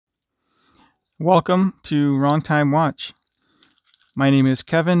Welcome to Wrong Time Watch. My name is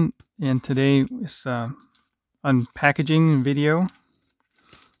Kevin, and today is unpackaging video.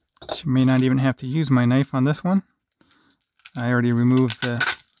 You may not even have to use my knife on this one. I already removed the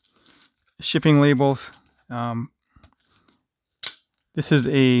shipping labels. This is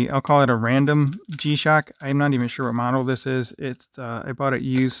I'll call it a random G-Shock. I'm not even sure what model this is. I bought it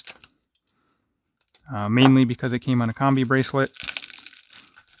used mainly because it came on a Combi bracelet.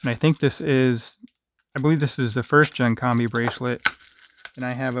 And I believe this is the first gen Combi bracelet. And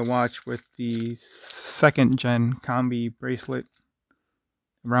I have a watch with the second gen Combi bracelet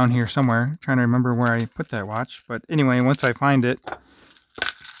around here somewhere. I'm trying to remember where I put that watch. But anyway, once I find it,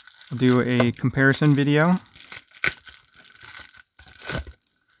 I'll do a comparison video.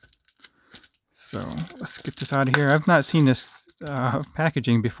 So let's get this out of here. I've not seen this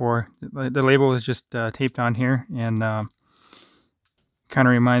packaging before. The label is just taped on here, and kind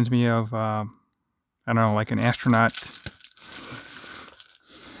of reminds me of, I don't know, like an astronaut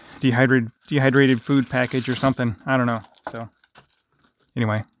dehydrated food package or something. I don't know. So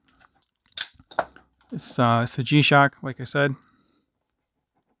anyway, it's a G-Shock, like I said.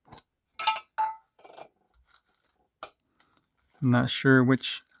 I'm not sure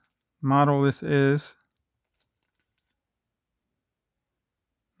which model this is.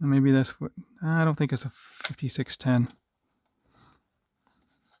 Maybe that's what, I don't think it's a 5610.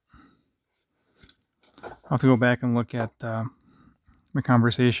 I'll have to go back and look at my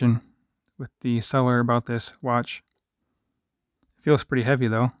conversation with the seller about this watch. It feels pretty heavy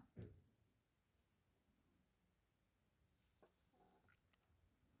though.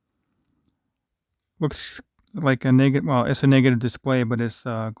 Looks like a negative, well, it's a negative display, but it's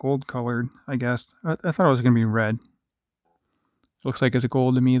gold colored, I guess. I thought it was going to be red. Looks like it's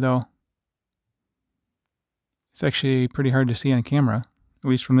gold to me though. It's actually pretty hard to see on camera, at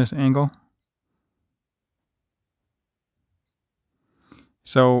least from this angle.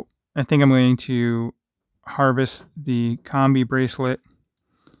 So I think I'm going to harvest the Combi bracelet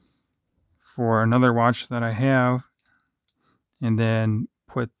for another watch that I have, and then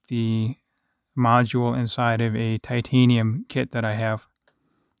put the module inside of a titanium kit that I have.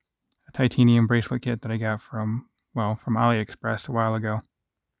 A titanium bracelet kit that I got from AliExpress a while ago. I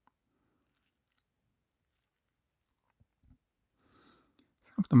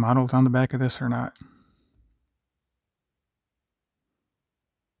don't know if the model's on the back of this or not.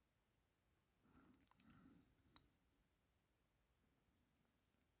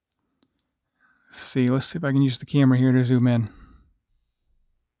 Let's see if I can use the camera here to zoom in.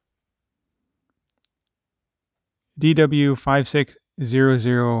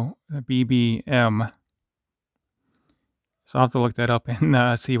 DW5600BBM. So I'll have to look that up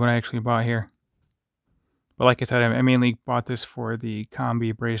and see what I actually bought here. But like I said, I mainly bought this for the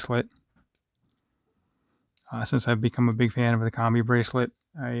Combi bracelet. Since I've become a big fan of the Combi bracelet,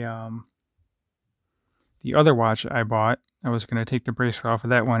 the other watch I bought, I was going to take the bracelet off of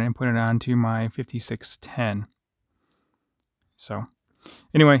that one and put it onto my 5610. So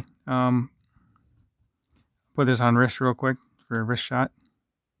anyway, put this on wrist real quick for a wrist shot.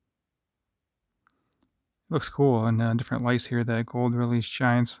 Looks cool, and different lights here. That gold really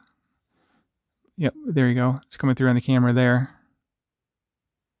shines. Yep, there you go. It's coming through on the camera there.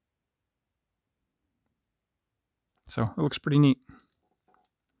 So it looks pretty neat.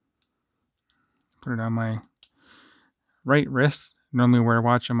 Put it on my right wrist. Normally wear a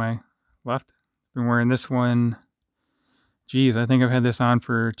watch on my left. Been wearing this one. Geez, I think I've had this on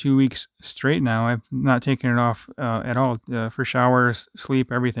for 2 weeks straight now. I've not taken it off at all for showers,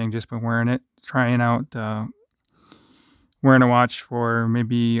 sleep, everything. Just been wearing it, trying out wearing a watch for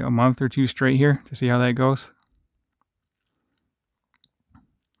maybe a month or two straight here to see how that goes.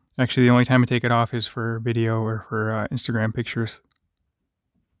 Actually, the only time I take it off is for video or for Instagram pictures.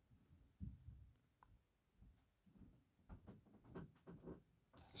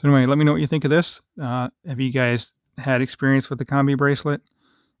 So anyway, let me know what you think of this. Have you guys had experience with the Combi bracelet?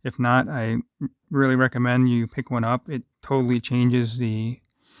 If not, I really recommend you pick one up. It totally changes the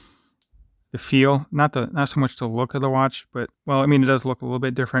feel, not so much the look of the watch, but, well, I mean, it does look a little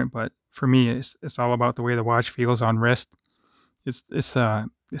bit different, but for me, it's all about the way the watch feels on wrist. It's a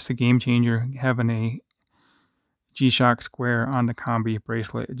game changer having a G-Shock Square on the Combi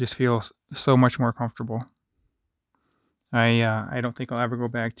bracelet. It just feels so much more comfortable. I don't think I'll ever go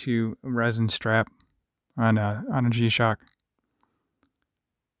back to a resin strap on a G-Shock.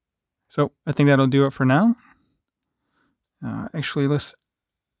 So I think that'll do it for now. Actually, let's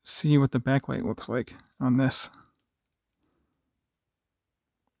see what the backlight looks like on this.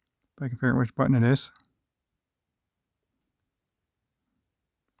 If I can figure out which button it is.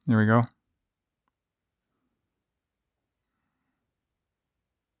 There we go.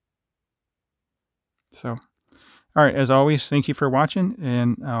 So, all right, as always, thank you for watching,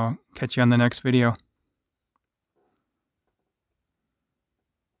 and I'll catch you on the next video.